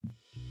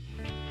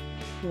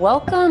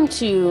Welcome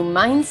to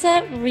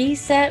Mindset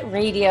Reset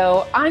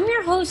Radio. I'm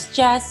your host,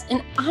 Jess,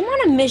 and I'm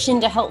on a mission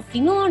to help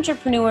female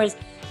entrepreneurs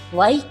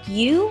like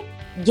you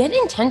get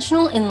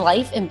intentional in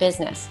life and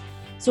business.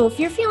 So if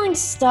you're feeling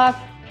stuck,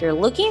 you're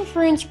looking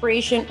for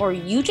inspiration, or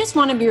you just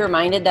want to be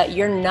reminded that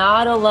you're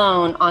not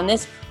alone on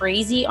this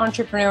crazy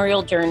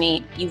entrepreneurial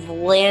journey, you've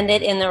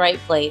landed in the right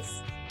place.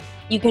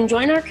 You can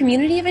join our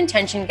community of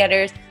intention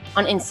getters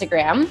on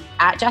Instagram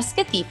at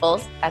Jessica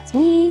Thiefels, that's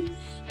me.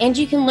 And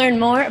you can learn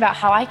more about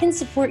how I can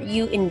support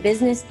you in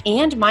business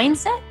and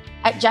mindset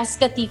at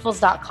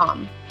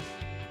jessicathiefels.com.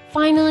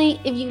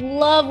 Finally, if you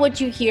love what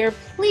you hear,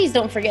 please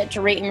don't forget to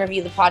rate and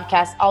review the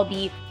podcast. I'll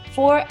be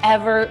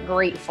forever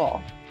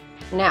grateful.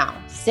 Now,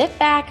 sit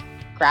back,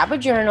 grab a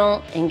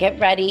journal, and get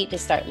ready to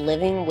start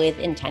living with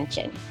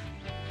intention.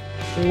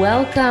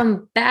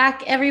 Welcome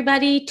back,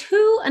 everybody,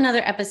 to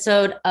another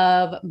episode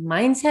of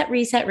Mindset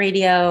Reset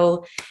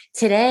Radio.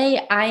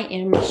 Today, I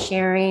am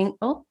sharing,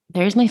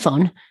 there's my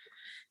phone.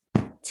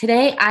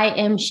 Today, I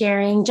am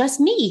sharing just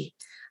me,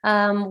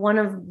 one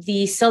of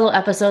the solo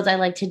episodes I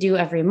like to do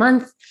every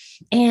month.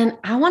 And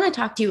I want to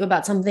talk to you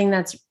about something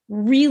that's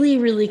really,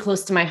 really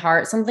close to my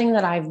heart, something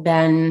that I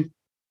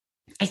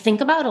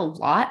think about a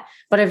lot,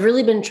 but I've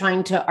really been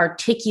trying to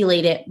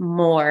articulate it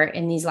more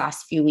in these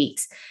last few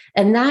weeks.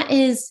 And that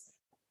is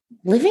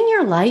living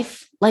your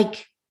life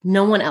like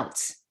no one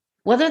else,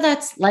 whether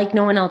that's like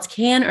no one else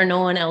can or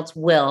no one else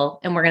will.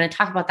 And we're going to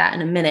talk about that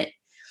in a minute.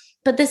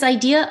 But this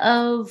idea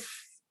of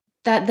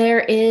that there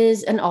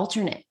is an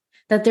alternate,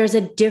 that there's a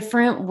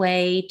different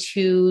way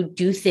to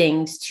do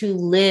things, to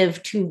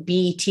live, to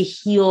be, to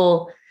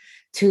heal,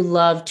 to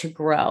love, to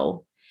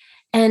grow.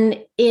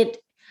 And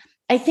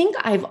I think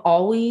I've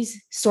always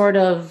sort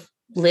of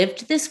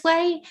lived this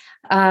way.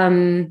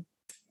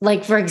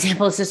 Like, for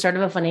example, this is sort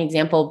of a funny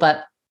example,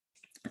 but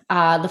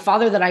the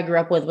father that I grew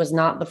up with was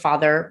not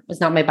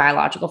my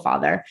biological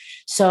father.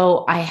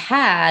 So I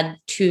had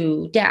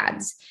two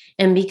dads.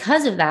 And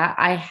because of that,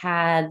 I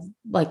had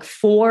like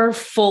 4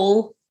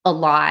 full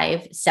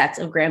alive sets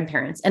of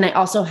grandparents. And I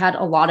also had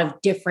a lot of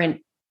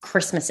different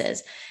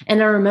Christmases.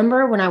 And I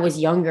remember when I was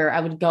younger, I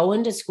would go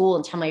into school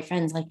and tell my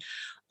friends like,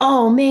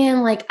 oh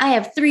man, like I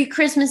have 3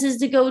 Christmases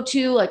to go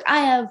to. Like I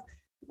have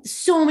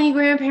so many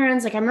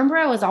grandparents. Like I remember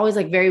I was always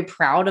like very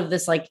proud of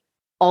this like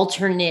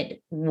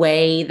alternate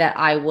way that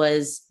I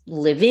was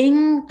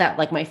living, that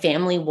like my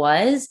family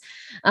was.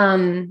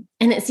 And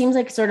it seems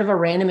like sort of a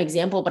random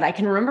example, but I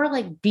can remember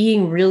like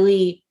being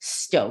really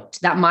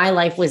stoked that my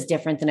life was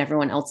different than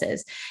everyone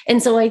else's.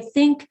 And so I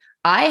think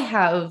I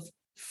have,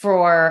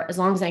 for as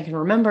long as I can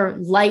remember,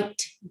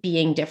 liked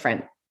being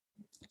different.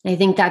 And I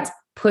think that's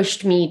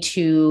pushed me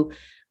to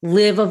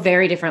live a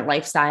very different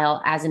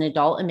lifestyle as an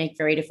adult and make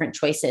very different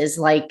choices.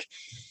 Like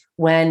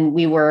when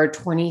we were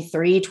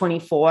 23,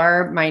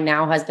 24, my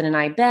now husband and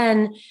I,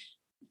 Ben,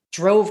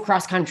 drove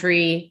cross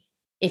country.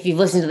 If you've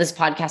listened to this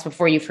podcast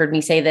before, you've heard me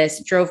say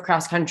this, drove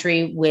cross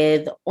country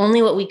with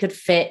only what we could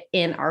fit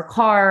in our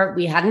car.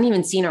 We hadn't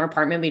even seen our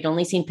apartment. We'd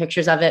only seen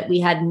pictures of it. We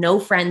had no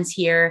friends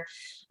here.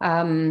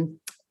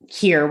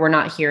 We're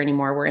not here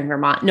anymore. We're in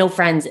Vermont. No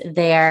friends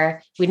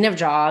there. We didn't have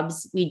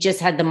jobs. We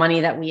just had the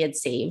money that we had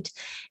saved.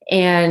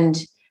 And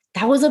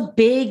that was a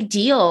big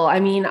deal. I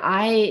mean,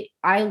 I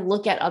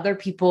look at other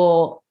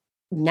people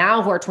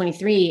now who are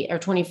 23 or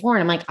 24,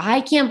 and I'm like,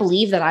 I can't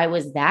believe that I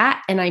was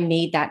that. And I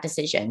made that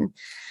decision.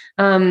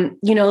 Then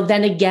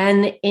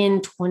again,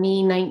 in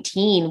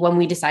 2019, when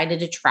we decided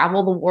to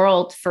travel the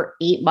world for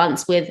 8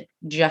 months with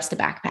just a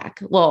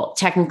backpack. Well,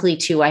 technically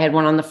 2, I had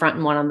one on the front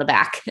and one on the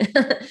back,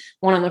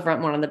 one on the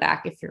front, one on the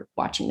back. If you're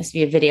watching this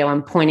via video,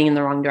 I'm pointing in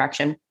the wrong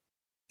direction.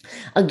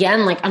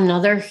 Again, like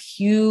another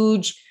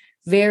huge,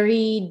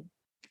 very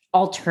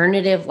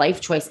alternative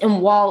life choice.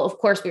 And while, of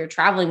course, we were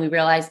traveling, we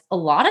realized a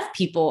lot of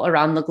people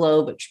around the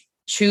globe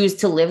choose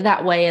to live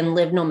that way and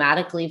live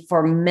nomadically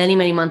for many,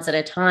 many months at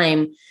a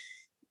time.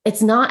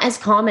 It's not as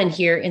common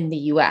here in the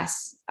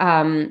US.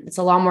 It's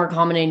a lot more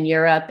common in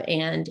Europe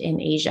and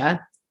in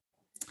Asia.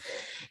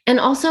 And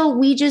also,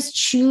 we just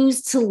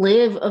choose to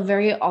live a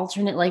very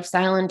alternate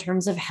lifestyle in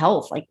terms of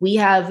health. Like we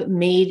have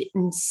made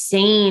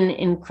insane,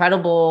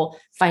 incredible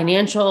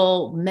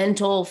financial,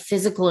 mental,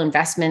 physical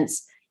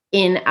investments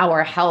in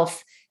our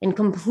health and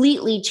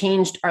completely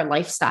changed our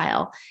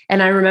lifestyle.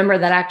 And I remember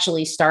that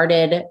actually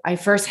I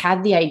first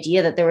had the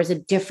idea that there was a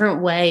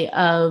different way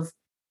of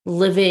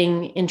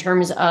living in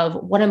terms of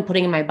what I'm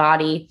putting in my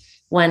body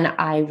when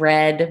I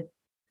read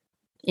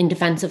In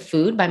Defense of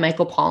Food by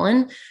Michael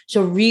Pollan.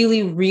 So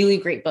really, really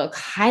great book.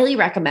 Highly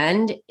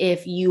recommend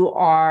if you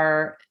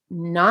are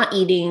not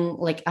eating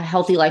like a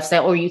healthy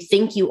lifestyle, or you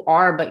think you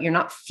are, but you're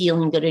not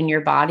feeling good in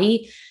your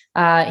body.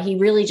 He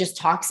really just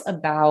talks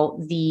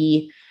about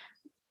the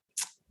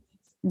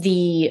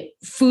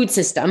food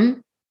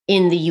system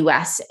in the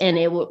US. And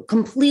it will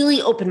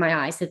completely open my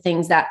eyes to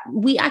things that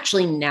we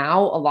actually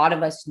now, a lot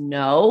of us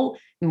know,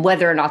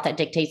 whether or not that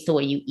dictates the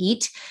way you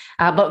eat.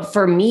 But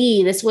for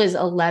me, this was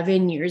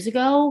 11 years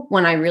ago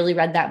when I really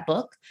read that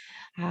book.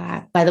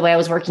 By the way, I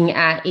was working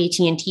at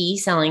AT&T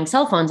selling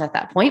cell phones at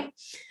that point.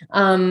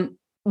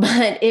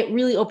 But it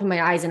really opened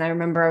my eyes. And I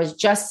remember I was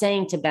just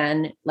saying to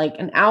Ben like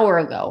an hour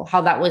ago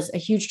how that was a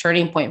huge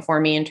turning point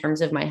for me in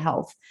terms of my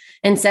health.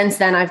 And since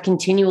then, I've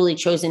continually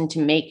chosen to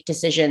make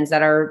decisions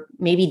that are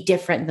maybe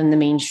different than the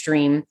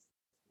mainstream,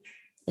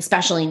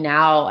 especially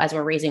now as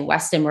we're raising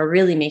Weston, we're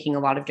really making a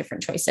lot of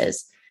different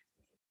choices.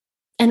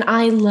 And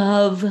I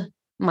love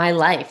my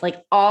life,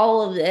 like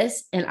all of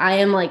this. And I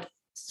am like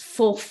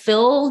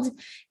fulfilled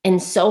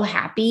and so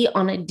happy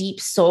on a deep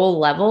soul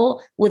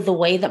level with the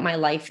way that my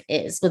life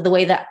is, with the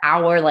way that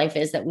our life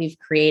is that we've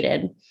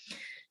created.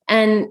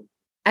 And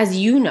as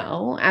you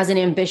know, as an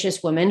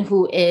ambitious woman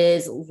who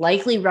is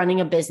likely running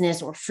a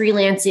business or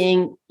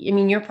freelancing, I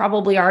mean, you're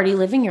probably already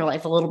living your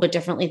life a little bit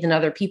differently than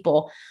other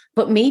people,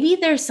 but maybe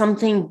there's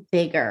something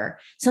bigger,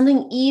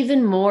 something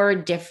even more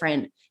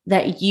different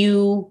that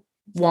you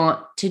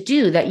want to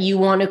do, that you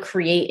want to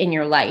create in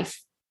your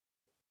life.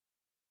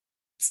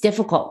 It's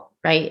difficult,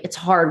 right? It's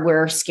hard.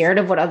 We're scared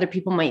of what other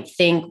people might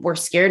think. We're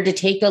scared to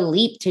take a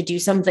leap to do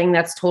something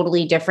that's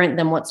totally different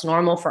than what's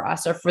normal for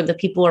us or for the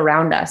people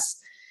around us.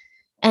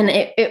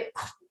 And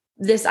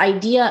this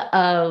idea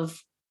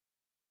of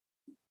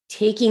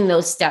taking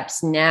those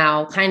steps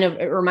now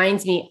it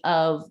reminds me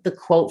of the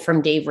quote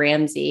from Dave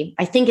Ramsey.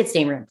 I think it's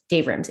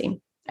Dave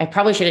Ramsey. I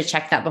probably should have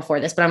checked that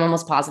before this, but I'm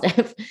almost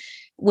positive,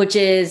 which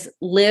is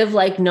live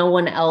like no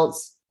one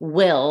else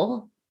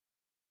will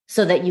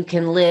so that you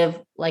can live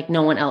like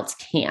no one else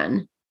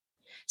can.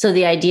 So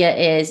the idea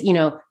is,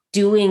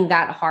 doing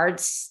that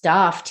hard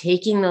stuff,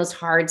 taking those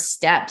hard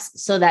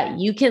steps so that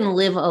you can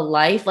live a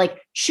life,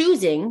 like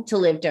choosing to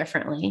live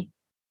differently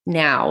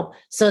now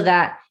so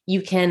that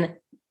you can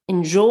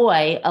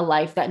enjoy a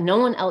life that no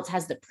one else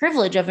has the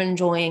privilege of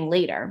enjoying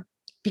later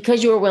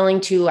because you are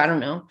willing to,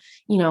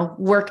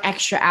 work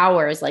extra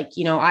hours. Like,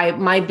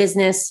 my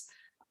business,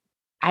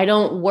 I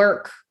don't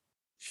work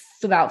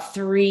about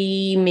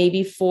 3,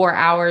 maybe 4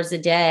 hours a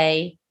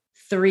day,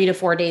 3 to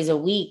 4 days a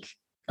week.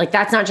 Like,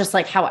 that's not just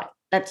like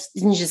that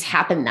didn't just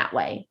happen that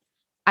way.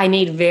 I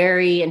made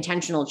very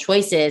intentional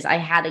choices. I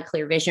had a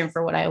clear vision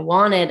for what I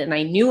wanted. And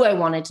I knew I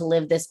wanted to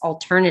live this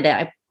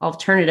alternative,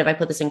 I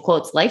put this in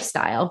quotes,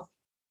 lifestyle.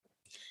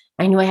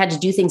 I knew I had to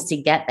do things to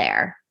get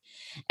there.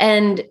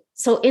 And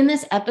so in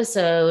this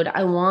episode,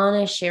 I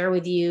want to share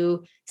with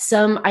you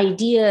some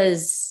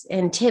ideas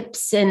and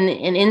tips and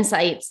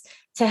insights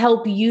to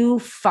help you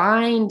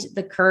find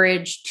the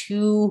courage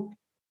to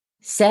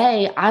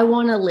say, I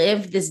want to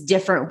live this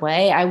different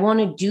way. I want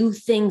to do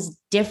things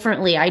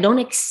differently. I don't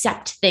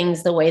accept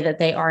things the way that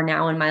they are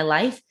now in my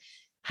life.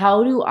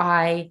 How do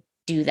I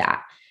do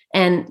that?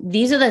 And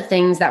these are the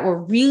things that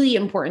were really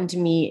important to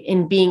me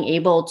in being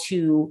able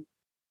to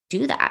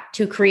do that,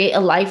 to create a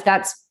life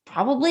that's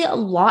probably a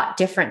lot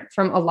different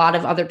from a lot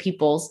of other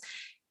people's.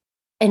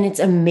 And it's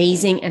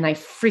amazing. And I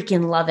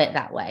freaking love it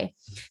that way.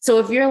 So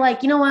if you're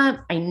like, you know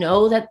what, I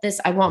know that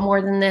I want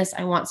more than this.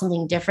 I want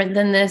something different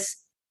than this.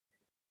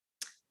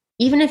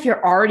 Even if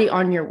you're already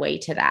on your way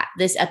to that,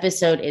 this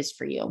episode is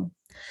for you.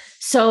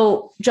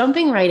 So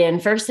jumping right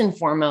in, first and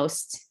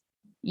foremost,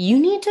 you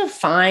need to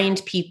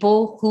find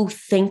people who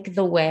think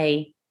the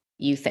way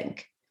you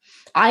think.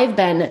 I've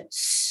been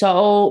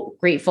so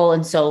grateful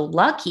and so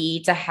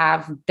lucky to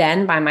have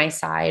Ben by my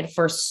side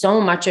for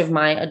so much of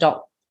my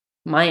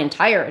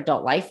entire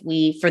adult life.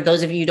 We, for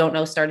those of you who don't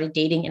know, started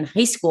dating in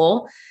high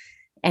school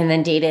and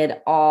then dated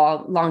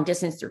all long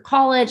distance through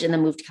college and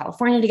then moved to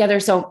California together.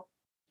 So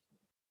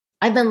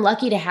I've been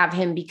lucky to have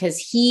him because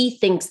he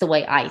thinks the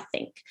way I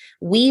think.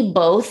 We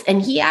both,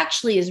 and he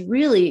actually is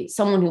really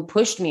someone who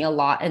pushed me a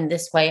lot in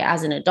this way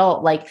as an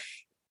adult. Like,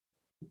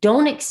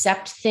 don't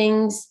accept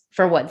things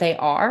for what they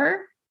are.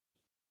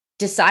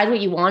 Decide what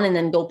you want and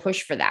then go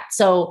push for that.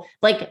 So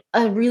like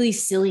a really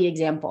silly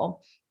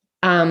example.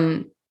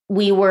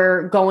 We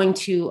were going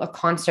to a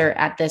concert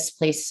at this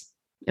place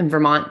in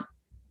Vermont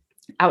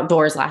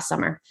outdoors last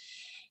summer.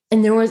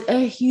 And there was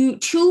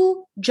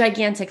two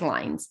gigantic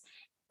lines.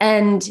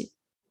 And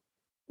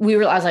I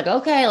was like,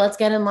 okay, let's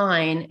get in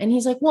line. And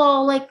he's like,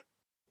 well, like,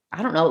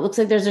 I don't know. It looks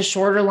like there's a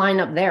shorter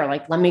line up there.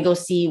 Like, let me go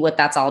see what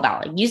that's all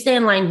about. Like, you stay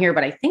in line here,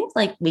 but I think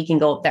like we can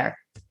go up there.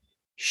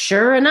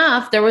 Sure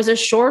enough, there was a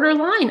shorter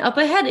line up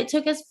ahead. It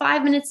took us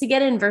 5 minutes to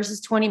get in versus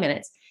 20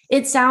 minutes.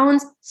 It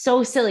sounds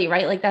so silly,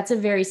 right? Like that's a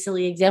very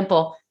silly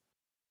example,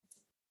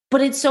 but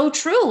it's so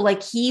true.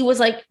 Like he was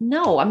like,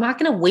 no, I'm not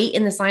going to wait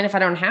in this line if I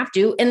don't have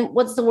to. And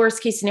what's the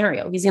worst case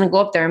scenario? He's going to go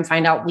up there and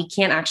find out we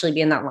can't actually be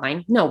in that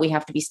line. No, we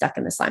have to be stuck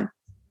in this line.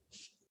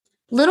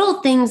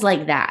 Little things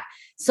like that.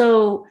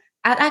 So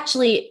that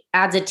actually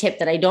adds a tip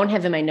that I don't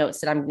have in my notes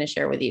that I'm going to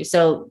share with you.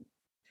 So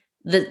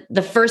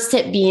the first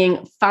tip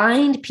being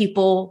find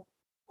people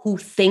who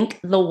think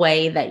the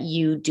way that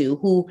you do,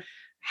 who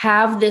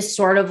have this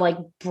sort of like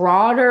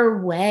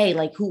broader way,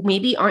 like who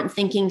maybe aren't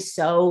thinking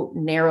so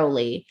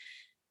narrowly,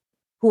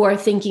 who are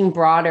thinking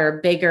broader,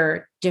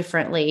 bigger,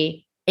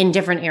 differently in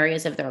different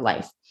areas of their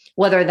life.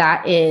 Whether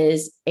that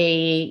is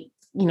you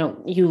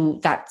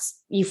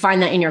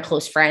find that in your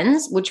close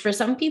friends, which for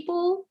some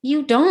people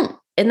you don't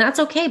And that's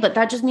okay. But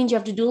that just means you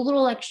have to do a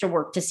little extra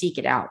work to seek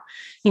it out.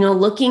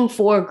 Looking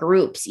for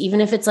groups,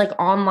 even if it's like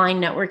online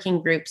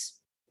networking groups.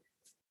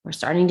 We're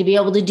starting to be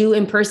able to do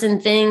in-person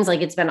things.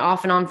 Like it's been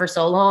off and on for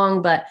so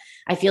long, but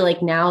I feel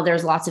like now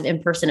there's lots of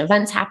in-person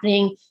events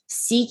happening,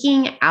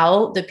 seeking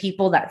out the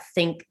people that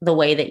think the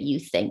way that you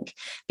think,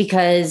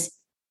 because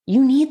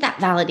you need that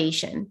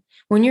validation.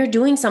 When you're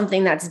doing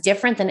something that's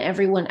different than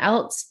everyone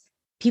else,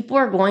 people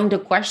are going to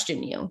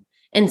question you.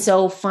 And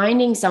so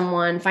finding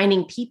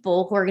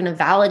people who are going to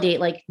validate,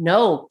 like,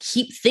 no,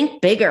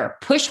 think bigger,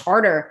 push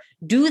harder,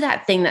 do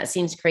that thing that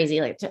seems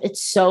crazy. Like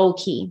it's so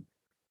key.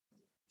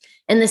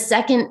 And the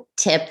second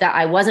tip that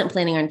I wasn't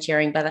planning on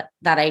sharing, but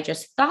that I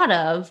just thought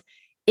of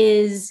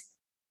is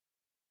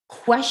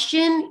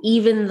question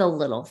even the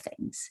little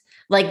things.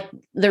 Like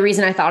the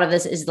reason I thought of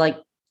this is like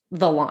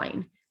the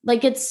line.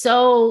 Like it's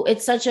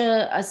such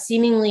a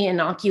seemingly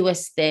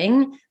innocuous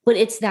thing, but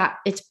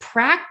it's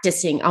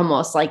practicing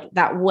almost like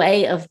that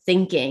way of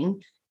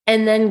thinking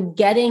and then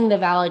getting the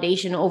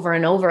validation over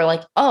and over.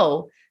 Like,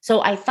 oh,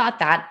 so I thought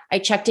that, I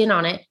checked in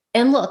on it.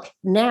 And look,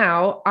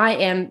 now I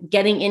am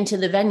getting into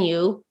the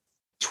venue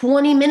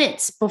 20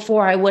 minutes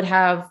before I would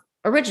have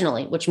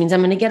originally, which means I'm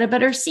going to get a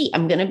better seat.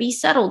 I'm going to be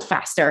settled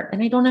faster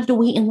and I don't have to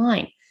wait in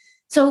line.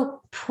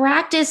 So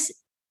practice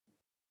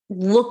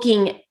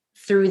looking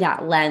through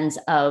that lens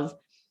of,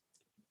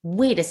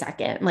 wait a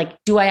second, like,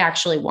 do I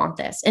actually want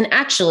this? And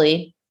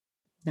actually,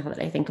 now that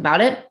I think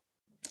about it,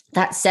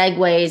 that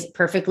segues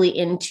perfectly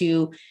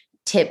into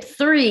tip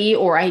 3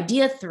 or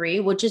idea 3,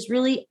 which is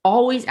really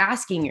always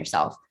asking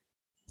yourself,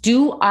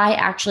 do I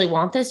actually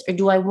want this or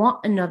do I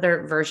want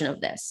another version of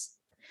this?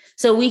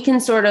 So we can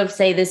sort of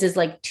say this is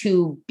like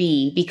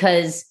 2B,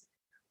 because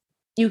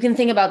you can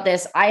think about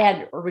this. I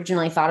had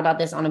originally thought about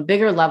this on a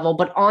bigger level,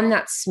 but on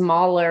that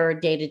smaller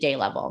day-to-day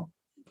level,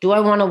 do I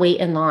want to wait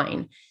in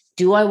line?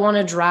 Do I want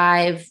to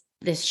drive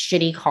this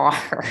shitty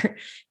car?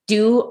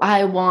 Do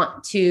I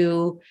want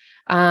to,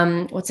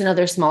 what's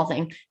another small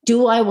thing?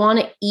 Do I want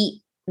to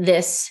eat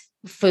this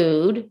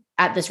food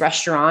at this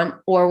restaurant,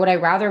 or would I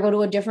rather go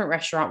to a different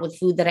restaurant with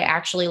food that I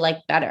actually like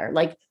better?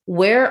 Like,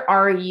 where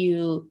are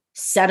you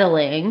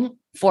settling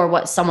for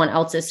what someone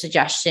else is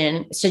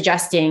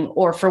suggesting,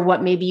 or for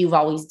what maybe you've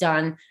always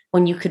done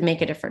when you could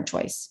make a different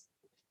choice?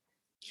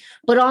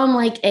 But on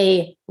like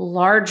a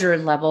larger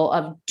level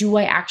of, do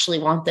I actually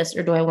want this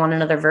or do I want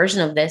another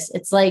version of this?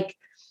 It's like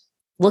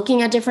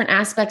looking at different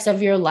aspects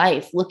of your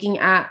life, looking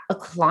at a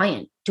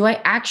client. Do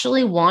I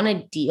actually want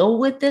to deal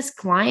with this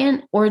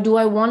client, or do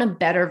I want a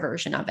better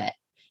version of it?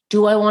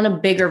 Do I want a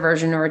bigger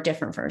version or a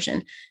different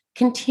version?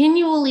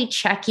 Continually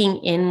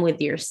checking in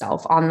with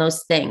yourself on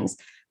those things,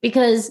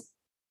 because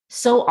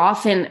so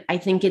often I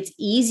think it's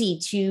easy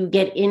to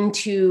get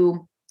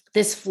into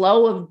this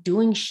flow of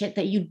doing shit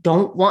that you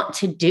don't want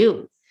to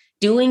do,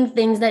 doing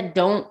things that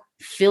don't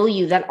fill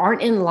you, that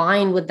aren't in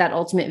line with that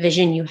ultimate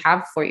vision you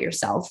have for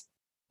yourself.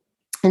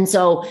 And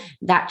so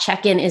that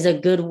check-in is a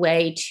good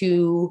way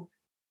to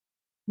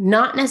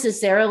not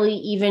necessarily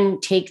even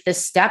take the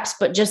steps,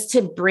 but just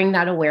to bring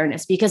that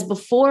awareness. Because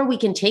before we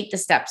can take the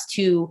steps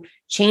to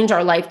change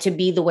our life to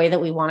be the way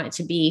that we want it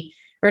to be,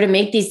 or to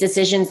make these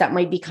decisions that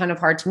might be kind of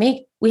hard to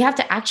make, we have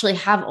to actually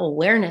have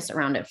awareness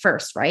around it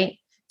first, right?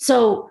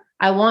 So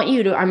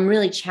I'm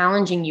really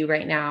challenging you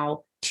right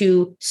now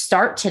to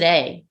start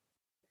today.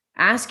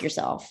 Ask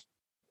yourself,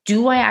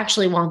 do I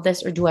actually want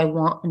this, or do I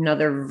want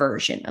another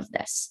version of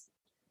this?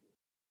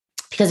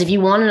 Because if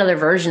you want another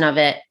version of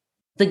it,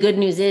 the good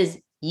news is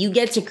you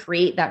get to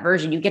create that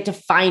version. You get to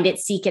find it,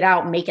 seek it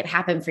out, make it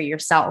happen for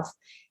yourself.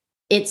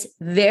 It's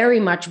very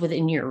much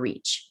within your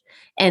reach.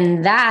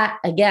 And that,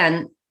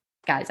 again,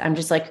 guys, I'm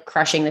just like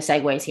crushing the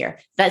segues here.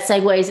 That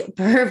segues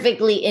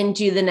perfectly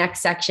into the next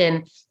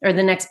section, or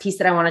the next piece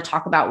that I want to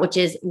talk about, which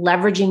is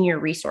leveraging your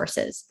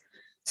resources.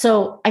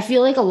 So I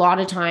feel like a lot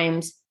of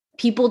times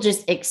people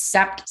just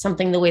accept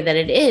something the way that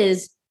it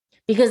is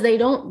because they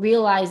don't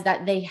realize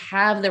that they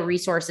have the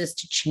resources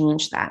to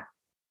change that.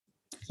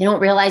 They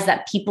don't realize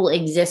that people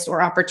exist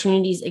or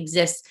opportunities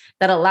exist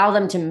that allow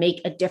them to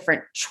make a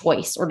different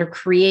choice or to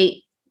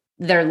create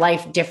their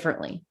life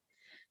differently.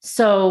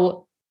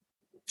 So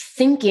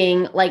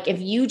thinking like,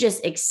 if you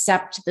just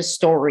accept the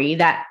story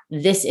that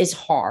this is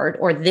hard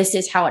or this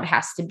is how it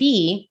has to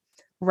be,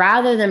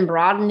 rather than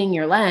broadening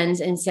your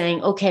lens and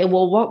saying, okay,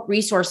 well, what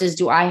resources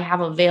do I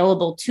have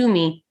available to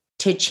me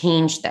to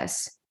change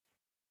this?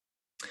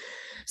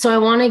 So I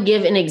want to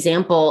give an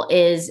example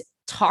is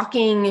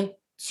talking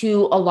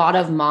to a lot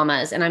of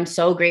mamas. And I'm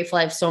so grateful.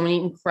 I have so many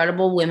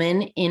incredible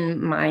women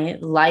in my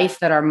life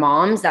that are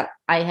moms, that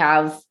I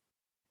have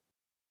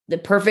the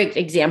perfect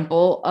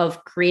example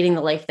of creating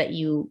the life that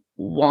you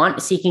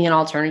want, seeking an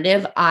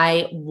alternative.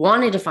 I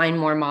wanted to find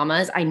more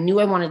mamas. I knew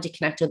I wanted to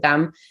connect with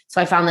them.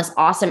 So I found this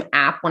awesome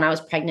app when I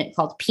was pregnant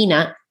called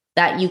Peanut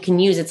that you can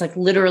use. It's like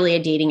literally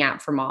a dating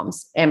app for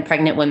moms and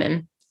pregnant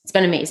women. It's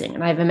been amazing.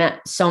 And I've met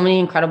so many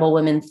incredible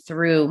women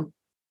through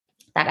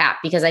that app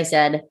because I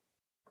said,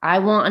 I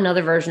want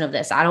another version of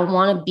this. I don't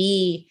want to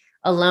be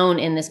alone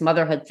in this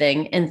motherhood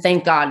thing. And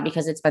thank God,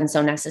 because it's been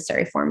so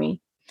necessary for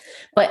me.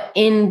 But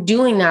in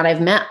doing that,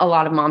 I've met a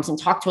lot of moms and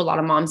talked to a lot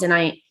of moms,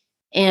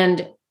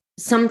 and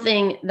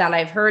something that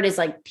I've heard is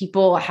like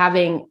people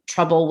having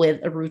trouble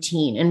with a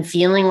routine and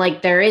feeling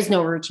like there is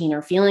no routine,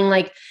 or feeling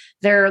like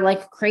they're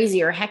like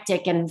crazy or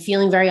hectic and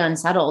feeling very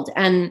unsettled.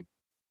 And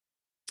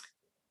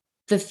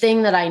the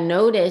thing that I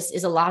notice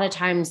is a lot of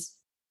times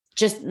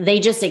they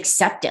just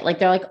accept it. Like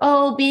they're like,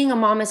 oh, being a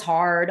mom is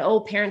hard. Oh,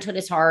 parenthood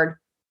is hard.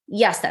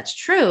 Yes, that's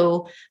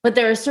true. But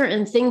there are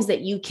certain things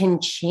that you can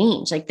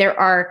change. Like there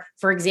are,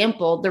 for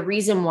example, the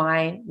reason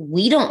why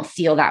we don't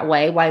feel that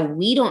way, why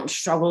we don't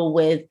struggle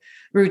with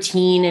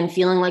routine and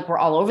feeling like we're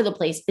all over the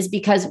place, is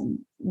because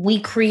we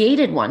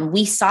created one.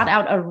 We sought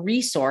out a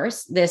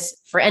resource. This,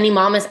 for any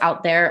mamas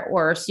out there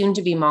or soon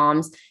to be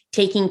moms,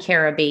 Taking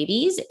Cara of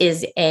Babies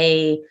is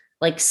a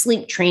like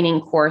sleep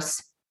training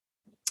course.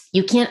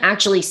 You can't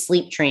actually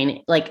sleep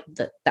train, like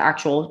the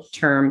actual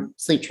term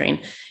sleep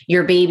train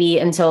your baby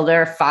until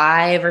they're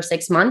 5 or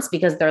 6 months,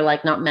 because they're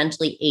like not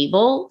mentally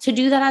able to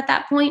do that at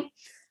that point.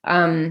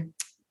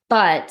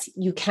 But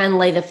you can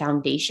lay the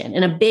foundation.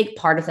 And a big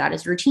part of that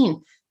is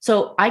routine.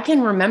 So I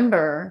can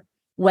remember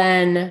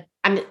when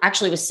I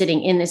actually was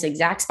sitting in this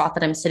exact spot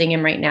that I'm sitting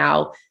in right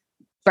now,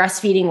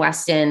 breastfeeding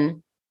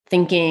Weston,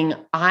 thinking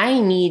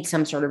I need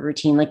some sort of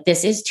routine. Like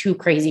this is too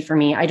crazy for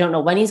me. I don't know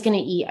when he's going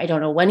to eat. I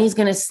don't know when he's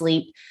going to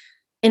sleep.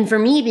 And for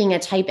me, being a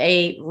type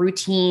A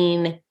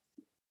routine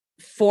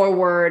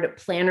forward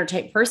planner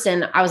type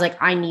person, I was like,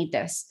 I need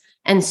this.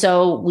 And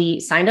so we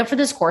signed up for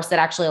this course that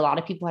actually a lot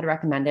of people had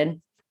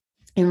recommended.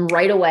 And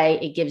right away,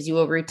 it gives you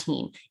a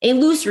routine, a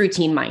loose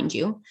routine, mind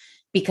you,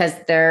 because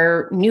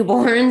they're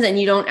newborns and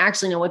you don't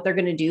actually know what they're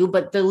going to do.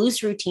 But the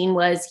loose routine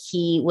was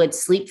he would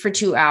sleep for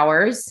 2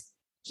 hours.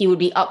 He would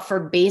be up for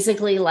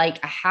basically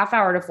like a half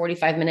hour to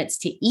 45 minutes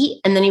to eat,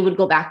 and then he would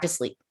go back to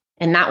sleep.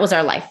 And that was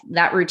our life,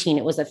 that routine.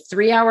 It was a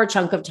 3-hour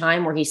chunk of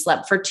time where he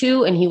slept for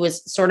 2 and he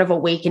was sort of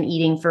awake and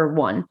eating for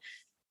 1.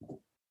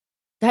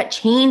 That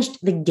changed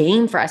the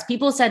game for us.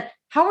 People said,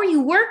 how are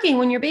you working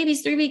when your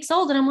baby's 3 weeks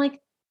old? And I'm like,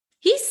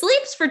 he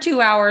sleeps for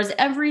 2 hours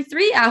every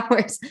 3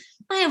 hours.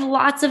 I have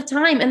lots of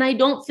time and I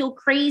don't feel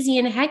crazy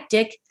and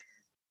hectic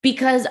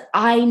because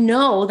I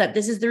know that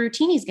this is the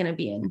routine he's going to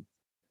be in.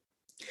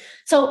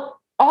 So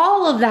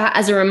all of that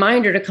as a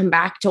reminder to come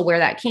back to where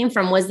that came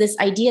from was this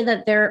idea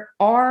that there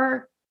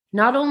are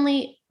not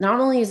only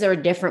is there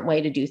a different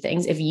way to do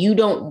things if you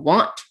don't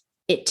want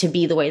it to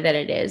be the way that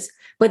it is,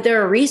 but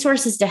there are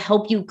resources to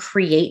help you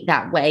create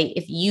that way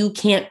if you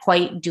can't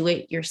quite do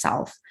it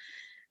yourself.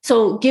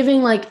 So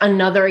giving like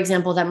another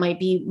example that might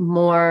be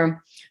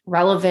more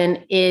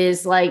relevant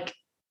is like,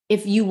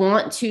 if you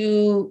want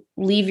to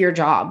leave your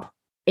job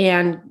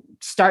and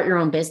start your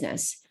own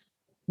business,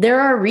 there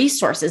are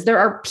resources. There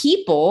are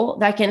people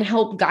that can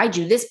help guide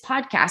you. This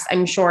podcast,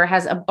 I'm sure,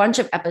 has a bunch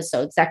of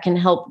episodes that can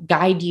help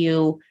guide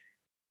you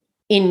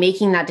in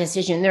making that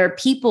decision. There are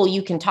people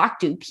you can talk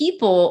to.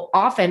 People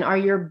often are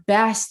your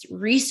best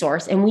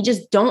resource, and we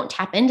just don't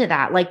tap into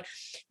that. Like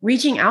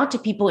reaching out to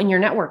people in your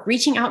network,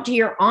 reaching out to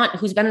your aunt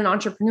who's been an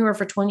entrepreneur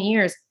for 20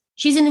 years.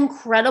 She's an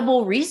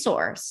incredible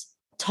resource.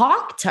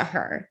 Talk to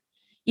her,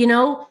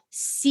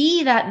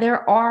 see that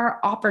there are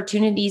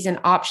opportunities and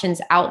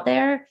options out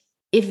there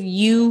if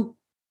you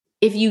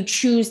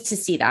choose to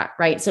see that,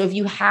 right? So if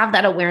you have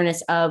that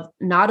awareness of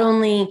not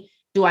only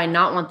do I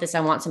not want this,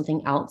 I want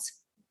something else,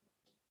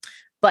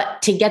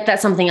 but to get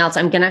that something else,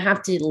 I'm going to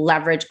have to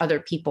leverage other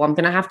people. I'm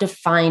going to have to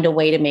find a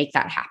way to make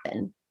that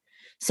happen.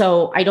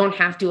 So I don't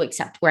have to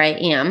accept where I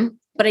am,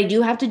 but I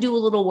do have to do a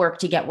little work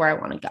to get where I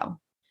want to go.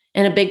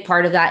 And a big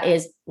part of that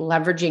is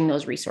leveraging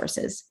those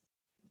resources.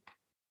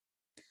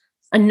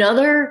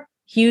 Another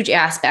huge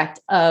aspect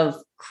of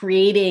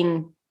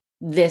creating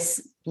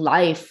this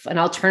life, an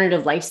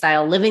alternative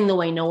lifestyle, living the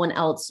way no one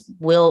else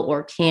will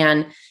or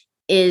can,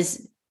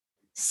 is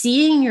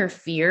seeing your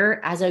fear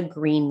as a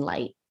green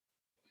light.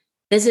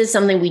 This is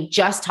something we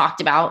just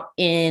talked about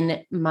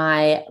in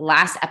my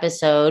last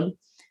episode,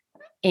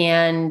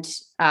 and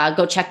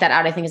go check that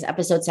out. I think it's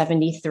episode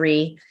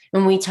 73.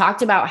 When we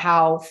talked about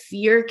how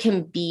fear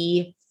can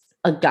be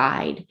a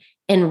guide,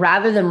 and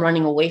rather than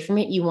running away from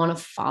it, you want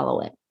to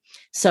follow it.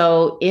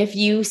 So if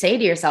you say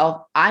to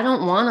yourself, I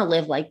don't want to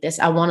live like this,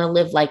 I want to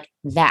live like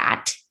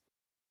that,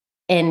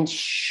 and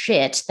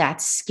shit, that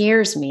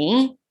scares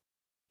me,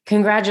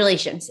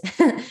 congratulations,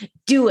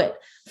 do it.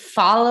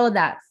 Follow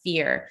that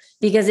fear,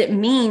 because it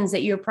means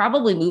that you're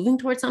probably moving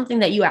towards something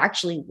that you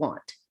actually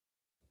want.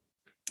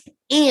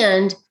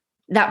 And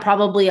that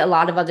probably a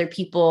lot of other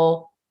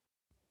people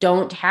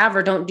don't have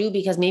or don't do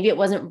because maybe it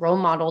wasn't role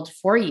modeled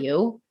for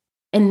you.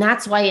 And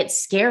that's why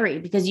it's scary,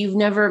 because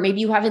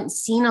maybe you haven't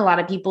seen a lot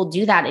of people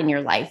do that in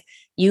your life.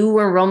 You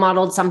were role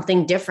modeled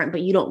something different,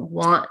 but you don't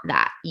want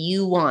that.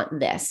 You want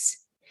this.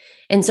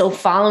 And so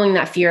following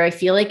that fear, I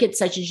feel like it's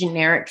such a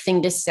generic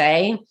thing to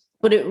say,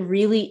 but it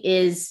really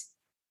is,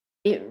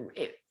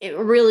 it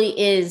really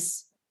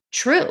is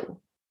true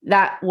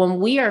that when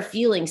we are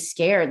feeling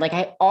scared, like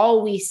I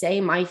always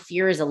say, my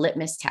fear is a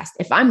litmus test.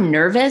 If I'm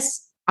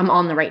nervous, I'm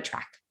on the right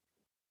track.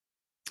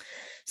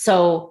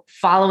 So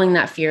following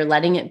that fear,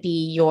 letting it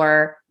be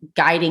your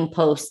guiding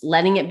post,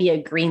 letting it be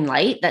a green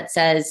light that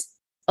says,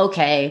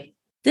 okay,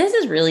 this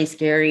is really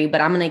scary, but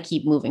I'm going to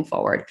keep moving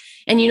forward.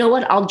 And you know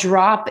what? I'll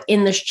drop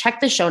in the, check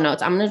the show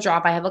notes. I'm going to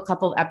drop, I have a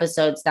couple of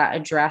episodes that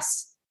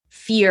address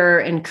fear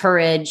and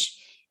courage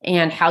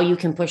and how you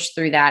can push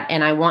through that.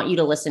 And I want you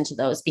to listen to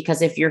those,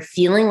 because if you're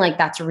feeling like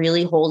that's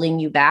really holding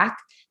you back,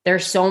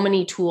 there's so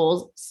many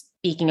tools,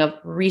 speaking of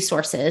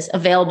resources,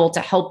 available to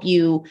help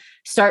you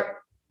start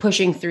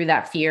pushing through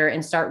that fear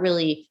and start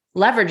really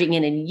leveraging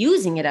it and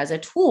using it as a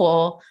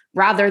tool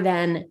rather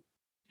than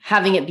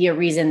having it be a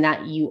reason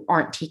that you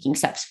aren't taking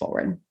steps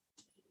forward.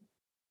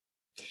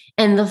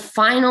 And the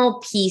final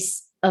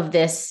piece of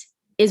this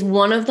is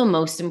one of the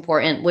most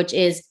important, which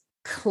is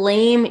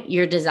claim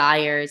your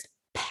desires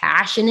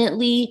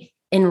passionately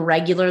and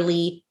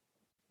regularly,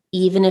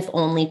 even if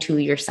only to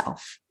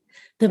yourself.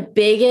 The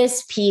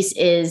biggest piece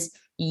is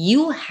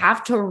you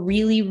have to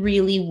really,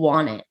 really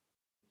want it.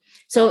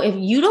 So if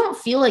you don't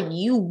feel like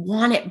you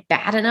want it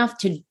bad enough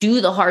to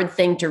do the hard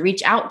thing, to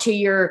reach out to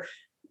your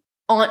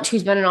aunt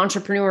who's been an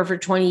entrepreneur for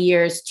 20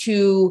 years,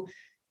 to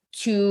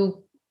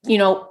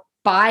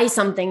buy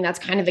something that's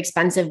kind of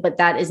expensive, but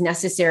that is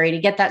necessary to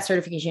get that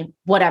certification,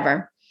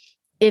 whatever.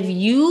 If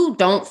you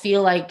don't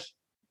feel like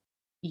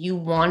you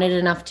want it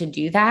enough to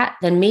do that,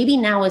 then maybe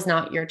now is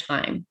not your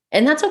time.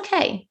 And that's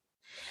okay.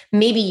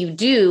 Maybe you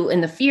do,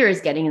 and the fear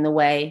is getting in the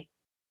way,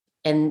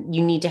 and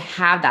you need to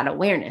have that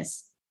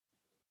awareness.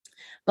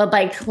 But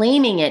by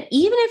claiming it,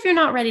 even if you're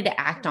not ready to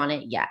act on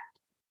it yet,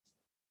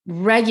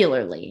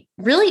 regularly,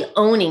 really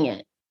owning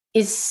it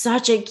is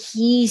such a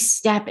key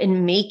step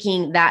in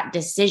making that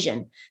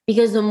decision.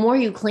 Because the more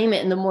you claim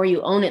it and the more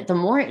you own it, the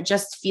more it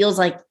just feels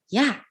like,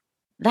 yeah,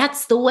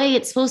 that's the way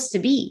it's supposed to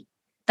be.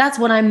 That's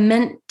what I'm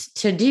meant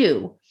to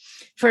do.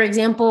 For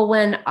example,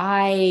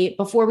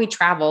 before we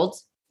traveled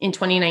in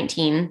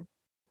 2019,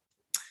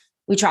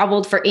 we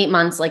traveled for 8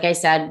 months, like I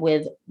said,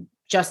 with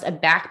just a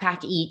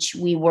backpack each.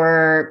 We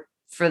were,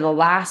 for the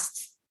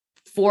last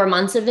 4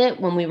 months of it,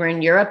 when we were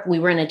in Europe, we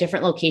were in a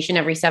different location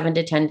every 7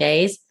 to 10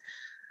 days.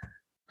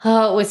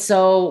 Oh, it was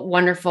so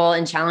wonderful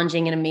and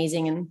challenging and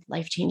amazing and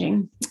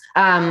life-changing.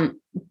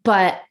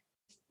 But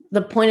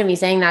the point of me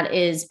saying that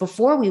is,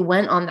 before we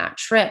went on that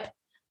trip,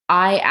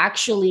 I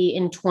actually,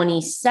 in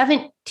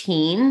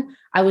 2017,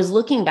 I was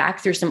looking back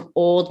through some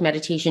old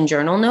meditation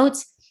journal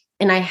notes,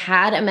 and I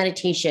had a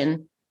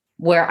meditation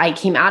where I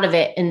came out of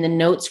it and the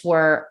notes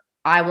were,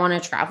 I want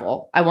to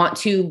travel. I want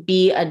to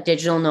be a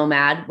digital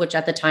nomad, which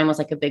at the time was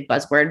like a big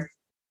buzzword.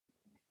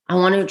 I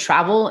want to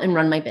travel and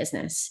run my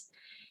business.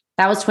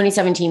 That was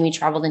 2017. We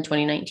traveled in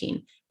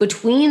 2019.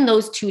 Between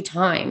those two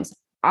times,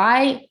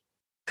 I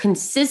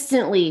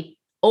consistently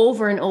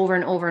over and over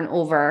and over and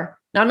over,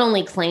 not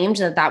only claimed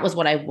that that was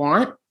what I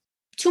want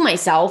to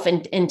myself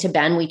and to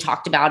Ben, we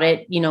talked about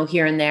it,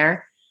 here and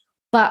there,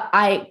 but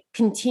I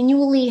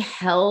continually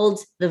held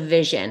the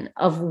vision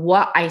of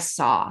what I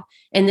saw.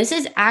 And this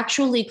is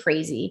actually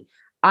crazy.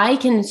 I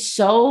can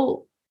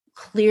so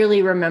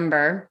clearly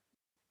remember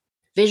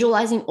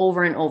visualizing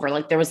over and over.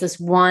 Like there was this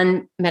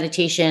one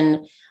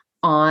meditation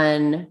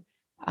on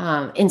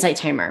Insight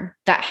Timer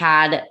that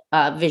had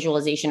a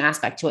visualization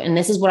aspect to it. And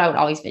this is what I would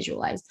always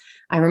visualize.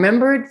 I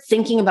remembered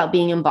thinking about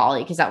being in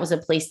Bali because that was a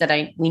place that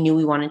we knew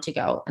we wanted to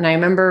go. And I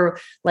remember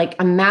like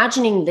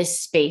imagining this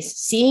space,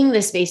 seeing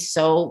this space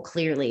so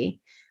clearly,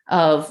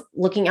 of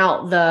looking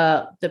out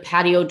the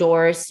patio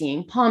doors,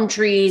 seeing palm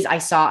trees. I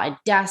saw a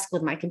desk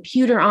with my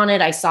computer on it.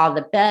 I saw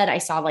the bed. I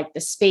saw like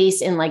the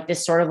space in like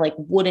this sort of like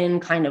wooden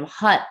kind of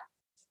hut.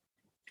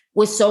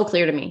 Was so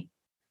clear to me.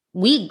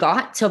 We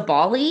got to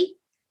Bali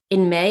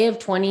in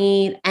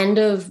end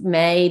of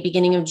May,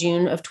 beginning of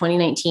June of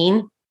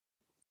 2019.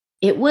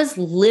 It was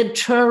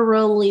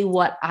literally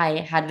what I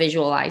had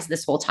visualized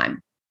this whole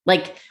time.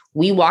 Like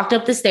we walked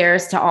up the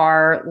stairs to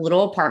our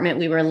little apartment.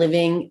 We were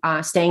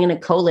staying in a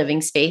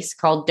co-living space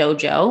called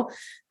Dojo,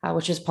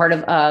 which is part of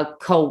a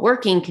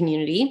co-working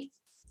community.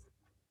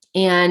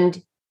 And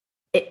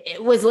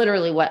it was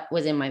literally what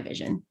was in my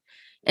vision.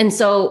 And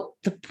so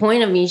the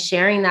point of me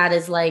sharing that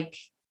is like,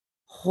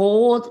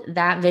 hold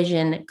that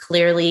vision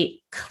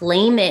clearly,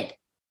 claim it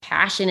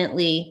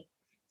passionately,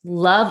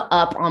 love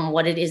up on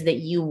what it is that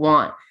you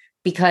want.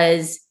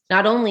 Because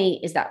not only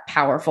is that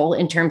powerful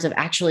in terms of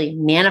actually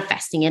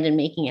manifesting it and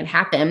making it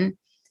happen,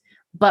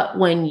 but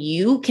when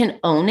you can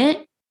own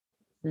it,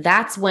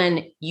 that's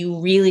when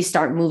you really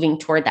start moving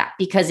toward that,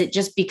 because it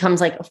just becomes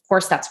like, of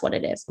course, that's what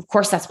it is. Of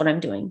course, that's what I'm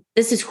doing.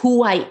 This is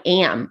who I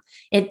am.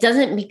 It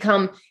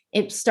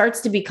starts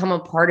to become a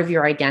part of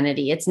your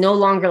identity. It's no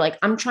longer like,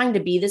 I'm trying to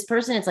be this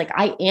person. It's like,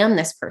 I am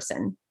this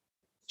person.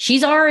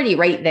 She's already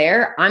right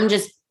there. I'm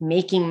just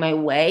making my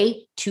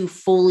way to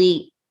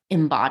fully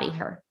embody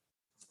her.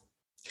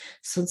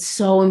 So it's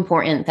so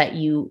important that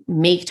you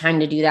make time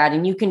to do that.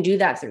 And you can do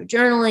that through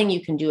journaling.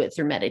 You can do it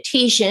through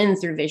meditation,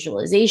 through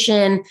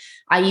visualization.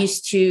 I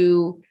used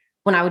to,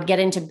 when I would get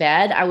into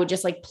bed, I would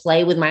just like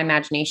play with my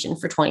imagination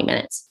for 20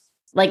 minutes,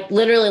 like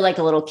literally like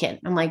a little kid.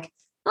 I'm like,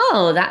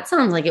 oh, that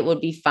sounds like it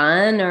would be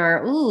fun.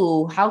 Or,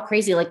 ooh, how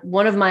crazy. Like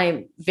one of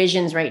my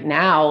visions right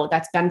now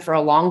that's been for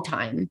a long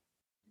time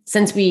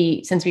since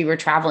we were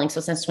traveling.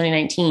 So since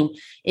 2019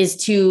 is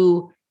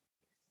to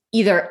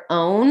either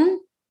own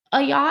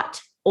a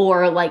yacht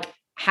or like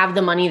have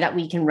the money that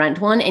we can rent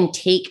one and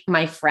take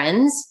my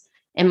friends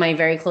and my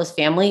very close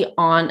family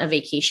on a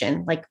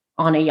vacation, like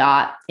on a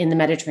yacht in the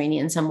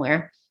Mediterranean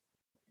somewhere.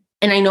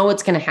 And I know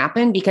it's going to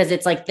happen because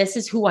it's like, this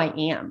is who I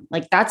am.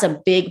 Like, that's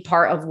a big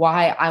part of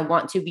why I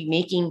want to be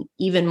making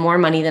even more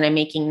money than I'm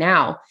making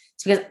now.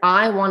 It's because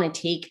I want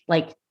to take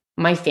like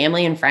my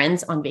family and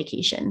friends on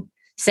vacation.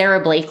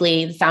 Sarah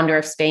Blakely, the founder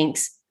of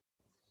Spanx,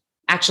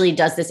 actually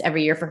does this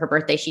every year for her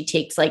birthday. She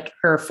takes like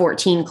her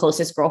 14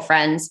 closest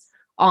girlfriends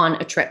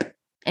on a trip,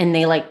 and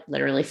they like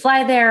literally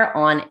fly there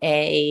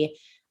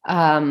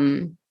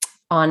um,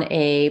 on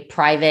a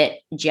private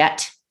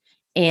jet.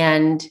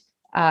 And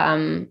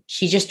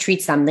she just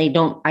treats them.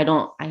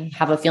 I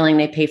have a feeling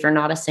they pay for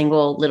not a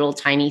single little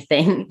tiny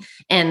thing.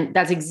 And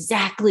that's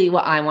exactly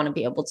what I want to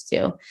be able to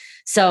do.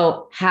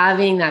 So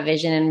having that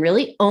vision and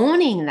really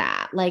owning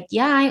that, like,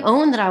 yeah, I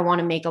own that I want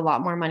to make a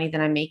lot more money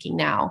than I'm making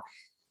now.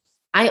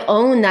 I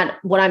own that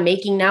what I'm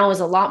making now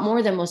is a lot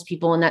more than most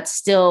people. And that's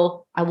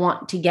still, I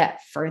want to get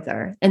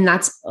further, and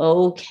that's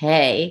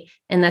okay.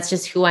 And that's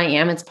just who I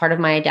am. It's part of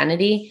my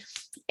identity.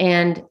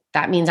 And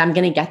that means I'm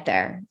going to get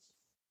there.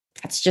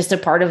 That's just a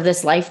part of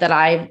this life that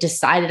I've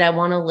decided I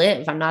want to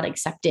live. I'm not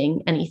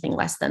accepting anything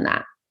less than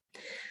that.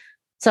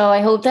 So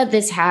I hope that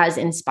this has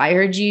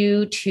inspired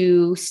you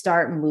to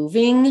start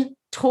moving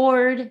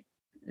toward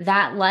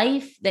that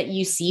life that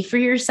you see for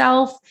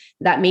yourself,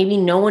 that maybe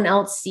no one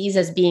else sees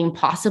as being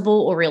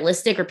possible or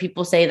realistic, or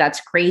people say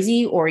that's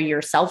crazy or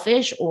you're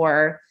selfish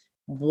or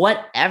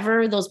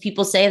whatever those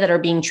people say that are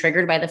being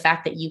triggered by the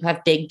fact that you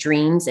have big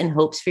dreams and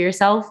hopes for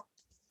yourself.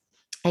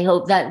 I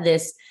hope that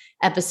this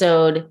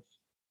episode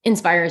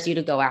inspires you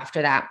to go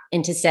after that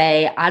and to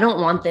say, I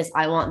don't want this,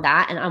 I want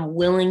that, and I'm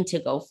willing to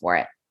go for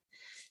it.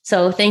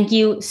 So thank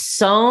you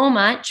so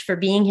much for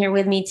being here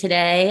with me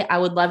today. I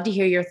would love to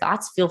hear your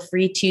thoughts. Feel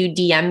free to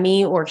DM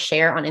me or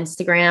share on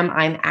Instagram.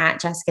 I'm at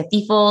Jessica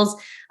Thiefels.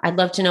 I'd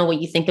love to know what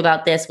you think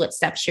about this, what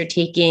steps you're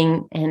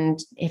taking, and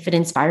if it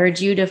inspired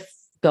you to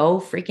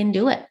go freaking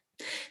do it.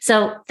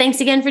 So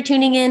thanks again for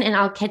tuning in, and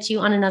I'll catch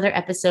you on another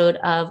episode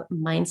of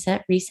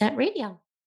Mindset Reset Radio.